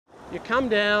You come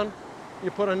down,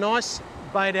 you put a nice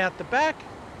bait out the back.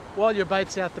 While your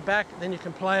bait's out the back, then you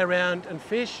can play around and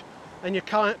fish, and you're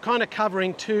kind of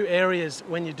covering two areas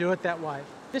when you do it that way.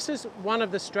 This is one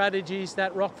of the strategies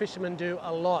that rock fishermen do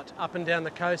a lot up and down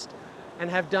the coast and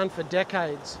have done for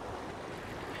decades.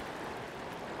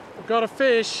 I've got a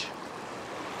fish.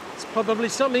 It's probably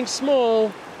something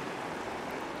small.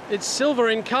 It's silver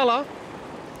in colour.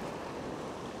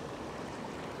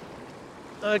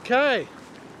 Okay.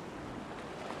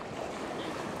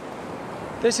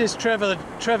 This is Trevor the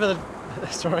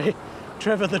trevally.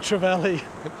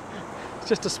 It's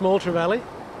just a small trevally.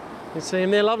 You see them,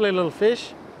 they're lovely little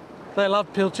fish. They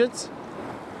love pilchards.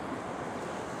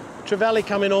 Trevally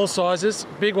come in all sizes,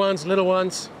 big ones, little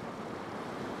ones.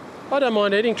 I don't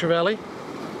mind eating trevally,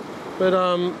 but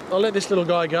I'll let this little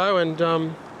guy go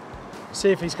and see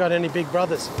if he's got any big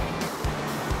brothers.